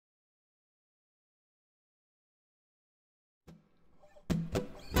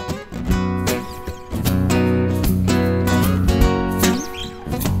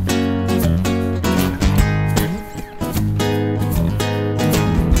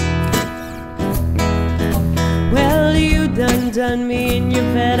undone me in your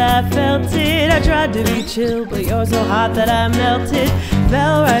bed, I felt it. I tried to be chill, but you're so hot that I melted.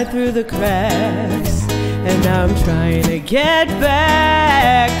 Fell right through the cracks, and now I'm trying to get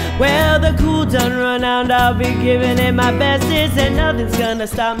back. Well, the cool done run out, I'll be giving it my bestest, and nothing's gonna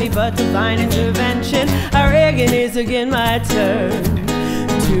stop me but divine intervention. I reckon it's again my turn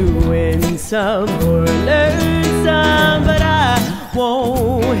to win some or learn some, but I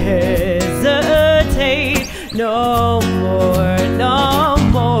won't hesitate no more, no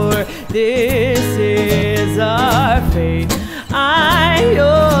more. This is our fate. I'm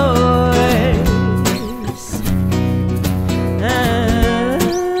yours.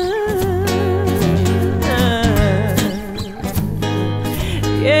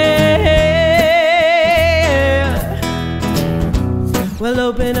 Yeah. Well,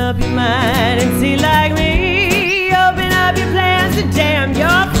 open up your mind and see like me. Open up your plans and damn,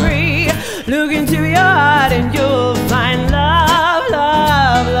 you're free. Look into your heart and you'll find love,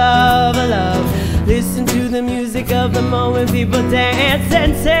 love, love, love. Listen to the music of the moment, people dance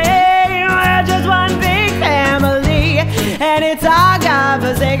and sing. We're just one big family, and it's our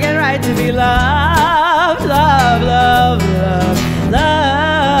God-forsaken right to be loved, loved, loved, loved,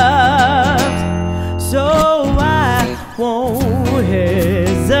 loved. So I won't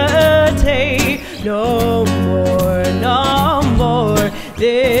hesitate no more, no more.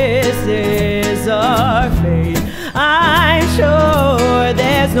 This is our fate. I'm sure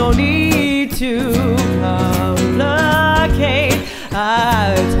there's no need to complicate.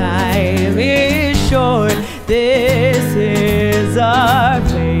 Our time is short. This is our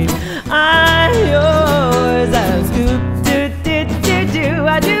fate. I'm yours. I'm scoop do do do do.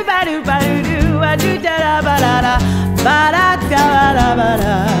 I do ba do ba do do. I do da da ba da da ba da da ba da ba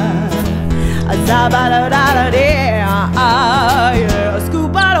da. Da ba da da da da. Yeah.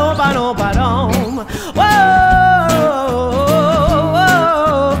 Scoop ba do ba do ba do. Whoa.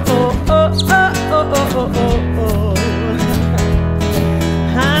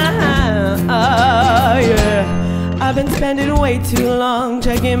 I've been spending way too long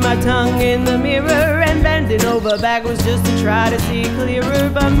checking my tongue in the mirror and bending over backwards just to try to see clearer,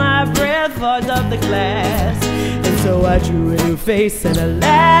 but my breath fogged up the glass, and so I drew a new face and a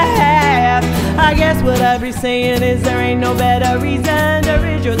laugh. I guess what I'd be saying is there ain't no better reason to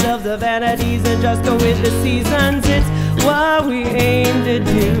rid yourself of vanities and just go with the seasons. It's what we aim to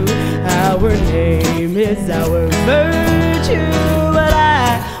do. Our name is our virtue, but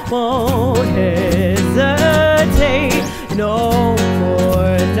I won't hesitate no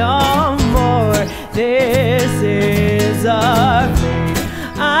more, no more. This is our fate.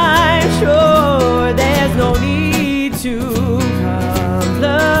 I'm sure there's no need to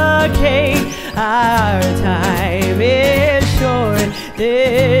complicate. Our time is short.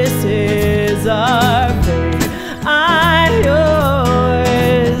 This is our fate. I'm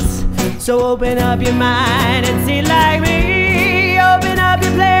yours. So open up your mind and see like me. Open up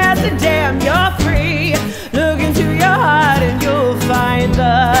your plans and damn, you're free. Look into your heart and you'll find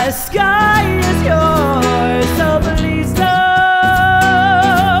the sky is yours.